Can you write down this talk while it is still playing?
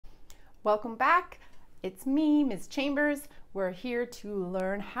Welcome back. It's me, Ms. Chambers. We're here to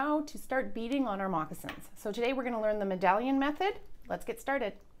learn how to start beading on our moccasins. So today we're going to learn the medallion method. Let's get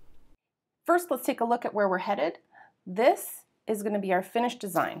started. First, let's take a look at where we're headed. This is going to be our finished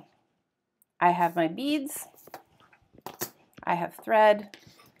design. I have my beads, I have thread,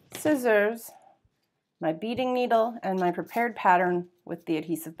 scissors, my beading needle, and my prepared pattern with the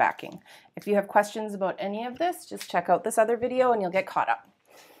adhesive backing. If you have questions about any of this, just check out this other video and you'll get caught up.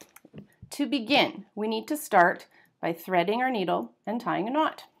 To begin, we need to start by threading our needle and tying a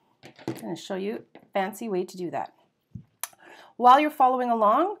knot. I'm going to show you a fancy way to do that. While you're following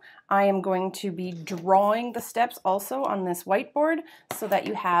along, I am going to be drawing the steps also on this whiteboard so that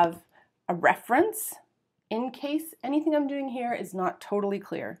you have a reference in case anything I'm doing here is not totally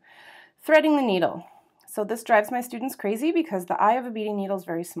clear. Threading the needle. So this drives my students crazy because the eye of a beading needle is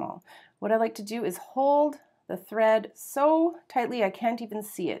very small. What I like to do is hold the thread so tightly I can't even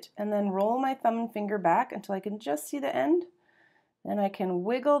see it, and then roll my thumb and finger back until I can just see the end. Then I can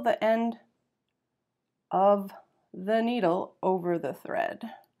wiggle the end of the needle over the thread.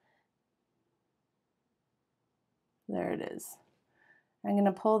 There it is. I'm going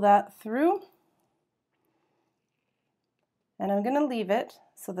to pull that through, and I'm going to leave it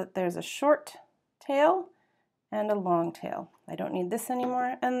so that there's a short tail and a long tail. I don't need this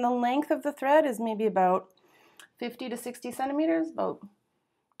anymore, and the length of the thread is maybe about 50 to 60 centimeters, about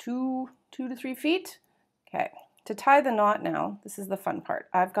 2 to 3 feet. Okay, to tie the knot now, this is the fun part.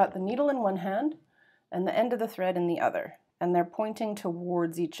 I've got the needle in one hand and the end of the thread in the other, and they're pointing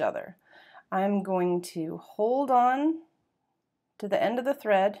towards each other. I'm going to hold on to the end of the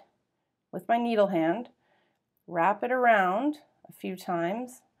thread with my needle hand, wrap it around a few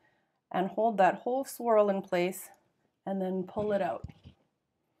times, and hold that whole swirl in place, and then pull it out.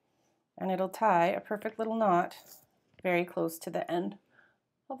 And it'll tie a perfect little knot very close to the end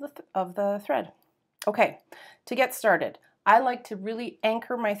of the thread. Okay, to get started, I like to really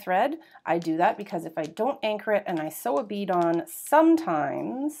anchor my thread. I do that because if I don't anchor it and I sew a bead on,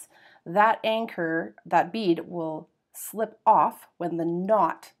 sometimes that bead will slip off when the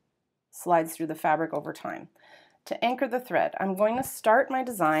knot slides through the fabric over time. To anchor the thread, I'm going to start my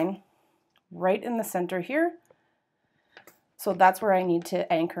design right in the center here. So that's where I need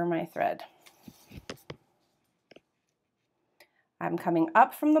to anchor my thread. I'm coming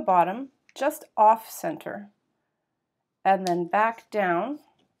up from the bottom, just off center, and then back down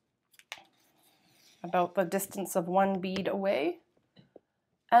about the distance of one bead away,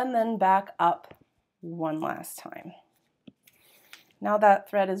 and then back up one last time. Now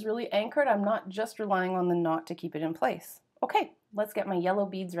that thread is really anchored, I'm not just relying on the knot to keep it in place. Okay, let's get my yellow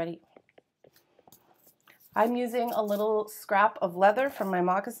beads ready. I'm using a little scrap of leather from my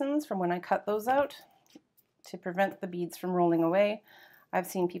moccasins from when I cut those out to prevent the beads from rolling away. I've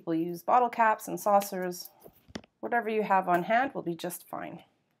seen people use bottle caps and saucers. Whatever you have on hand will be just fine.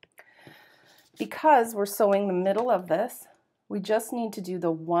 Because we're sewing the middle of this, we just need to do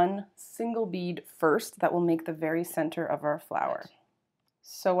the one single bead first that will make the very center of our flower.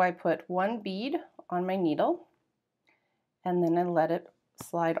 So I put one bead on my needle, and then I let it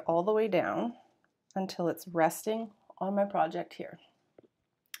slide all the way down until it's resting on my project here.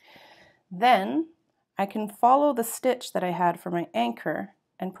 Then I can follow the stitch that I had for my anchor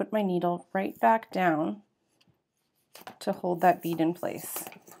and put my needle right back down to hold that bead in place.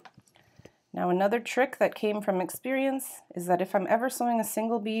 Now another trick that came from experience is that if I'm ever sewing a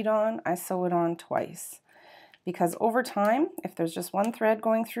single bead on, I sew it on twice. Because over time, if there's just one thread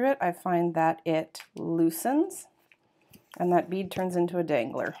going through it, I find that it loosens and that bead turns into a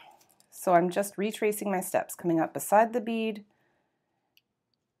dangler. So I'm just retracing my steps, coming up beside the bead,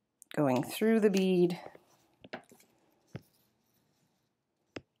 going through the bead,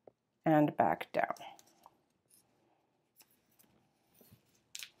 and back down.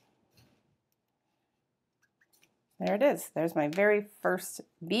 There it is. There's my very first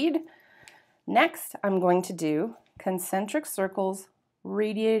bead. Next, I'm going to do concentric circles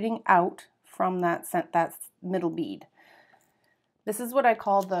radiating out from that middle bead. This is what I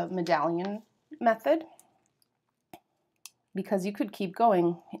call the medallion method, because you could keep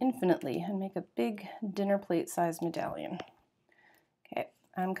going infinitely and make a big dinner plate sized medallion. Okay,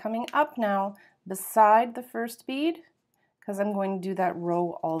 I'm coming up now beside the first bead because I'm going to do that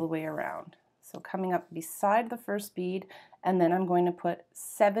row all the way around. So coming up beside the first bead, and then I'm going to put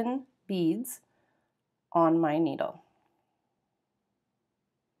 7 beads on my needle.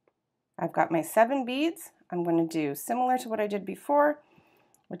 I've got my 7 beads. I'm going to do similar to what I did before,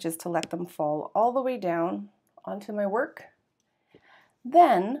 which is to let them fall all the way down onto my work.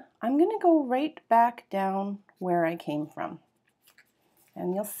 Then I'm going to go right back down where I came from.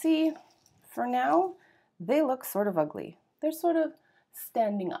 And you'll see For now, they look sort of ugly. They're sort of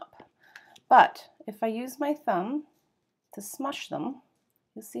standing up. But if I use my thumb to smush them,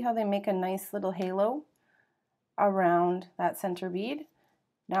 you'll see how they make a nice little halo around that center bead.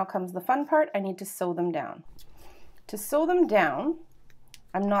 Now comes the fun part. I need to sew them down. To sew them down,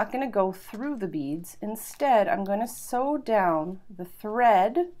 I'm not going to go through the beads. Instead, I'm going to sew down the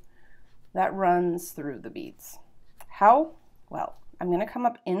thread that runs through the beads. How? Well, I'm going to come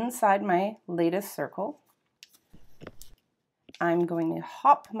up inside my latest circle. I'm going to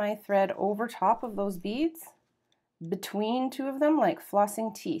hop my thread over top of those beads, between two of them like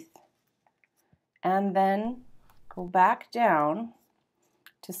flossing teeth, and then go back down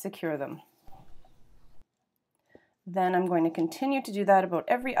to secure them. Then I'm going to continue to do that about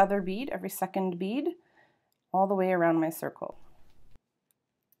every other bead, every second bead, all the way around my circle.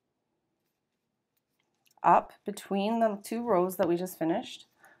 Up between the two rows that we just finished,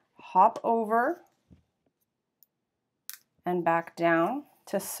 hop over and back down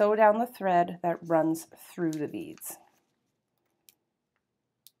to sew down the thread that runs through the beads.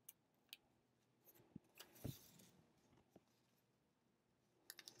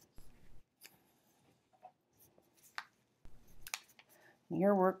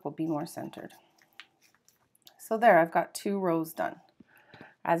 Your work will be more centered. So there, I've got 2 rows done.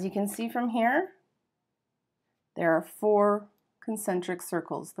 As you can see from here, there are 4 concentric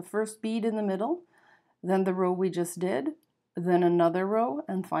circles. The first bead in the middle, then the row we just did, then another row,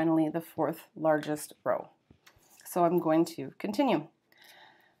 and finally the 4th largest row. So I'm going to continue.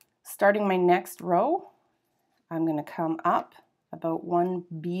 Starting my next row, I'm going to come up about 1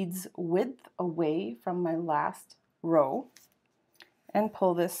 bead's width away from my last row and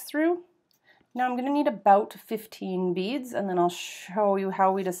pull this through. Now I'm going to need about 15 beads, and then I'll show you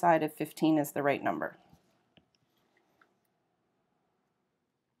how we decide if 15 is the right number.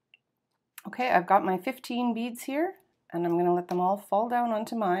 Okay, I've got my 15 beads here, and I'm going to let them all fall down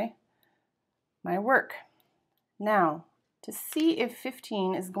onto my work. Now, to see if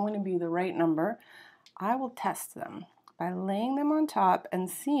 15 is going to be the right number, I will test them by laying them on top and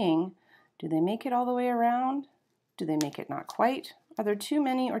seeing, do they make it all the way around? Do they make it not quite? Are there too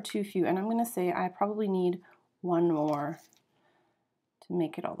many or too few? And I'm going to say I probably need 1 more to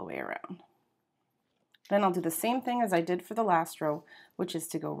make it all the way around. Then I'll do the same thing as I did for the last row, which is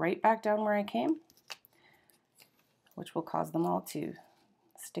to go right back down where I came, which will cause them all to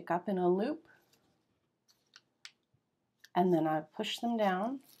stick up in a loop. And then I push them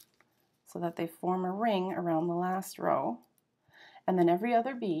down so that they form a ring around the last row. And then every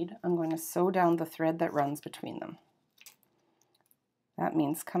other bead, I'm going to sew down the thread that runs between them. That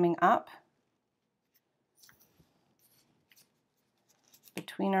means coming up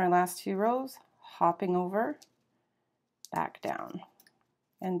between our last 2 rows, hopping over, back down,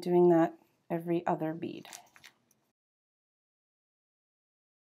 and doing that every other bead.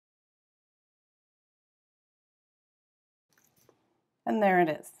 And there it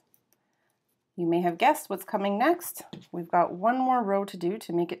is. You may have guessed what's coming next. We've got 1 more row to do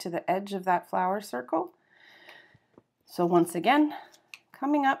to make it to the edge of that flower circle. So once again,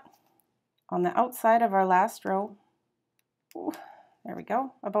 coming up on the outside of our last row, there we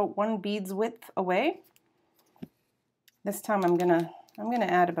go, about 1 bead's width away. This time I'm gonna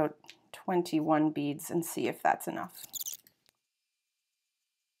add about 21 beads and see if that's enough.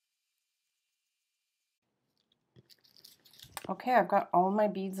 Okay, I've got all my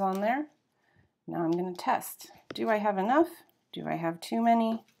beads on there. Now I'm going to test. Do I have enough? Do I have too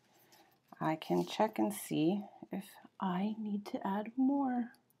many? I can check and see if I need to add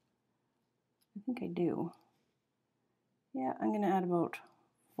more. I think I do. Yeah, I'm going to add about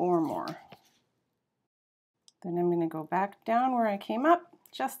 4 more. Then I'm going to go back down where I came up,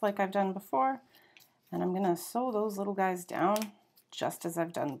 just like I've done before, and I'm going to sew those little guys down just as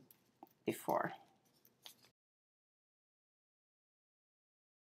I've done before.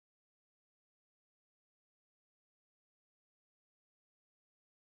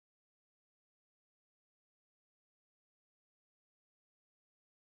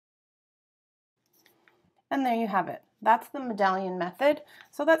 And there you have it. That's the medallion method.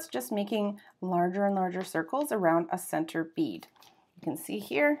 So that's just making larger and larger circles around a center bead. You can see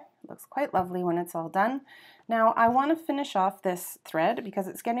here, it looks quite lovely when it's all done. Now I want to finish off this thread because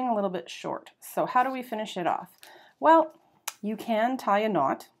it's getting a little bit short. So how do we finish it off? Well, you can tie a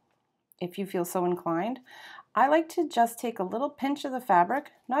knot if you feel so inclined. I like to just take a little pinch of the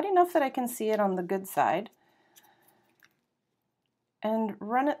fabric, not enough that I can see it on the good side, and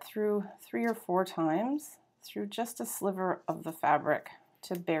run it through 3 or 4 times through just a sliver of the fabric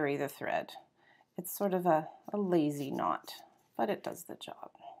to bury the thread. It's sort of a lazy knot, but it does the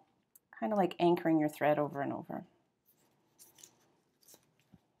job. kind of like anchoring your thread over and over.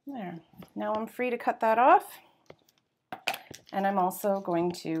 There. Now I'm free to cut that off. And I'm also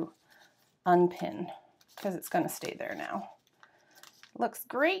going to unpin because it's going to stay there now. Looks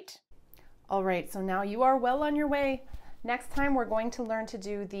great. All right, so now you are well on your way. Next time we're going to learn to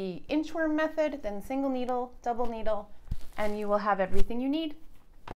do the inchworm method, then single needle, double needle, and you will have everything you need.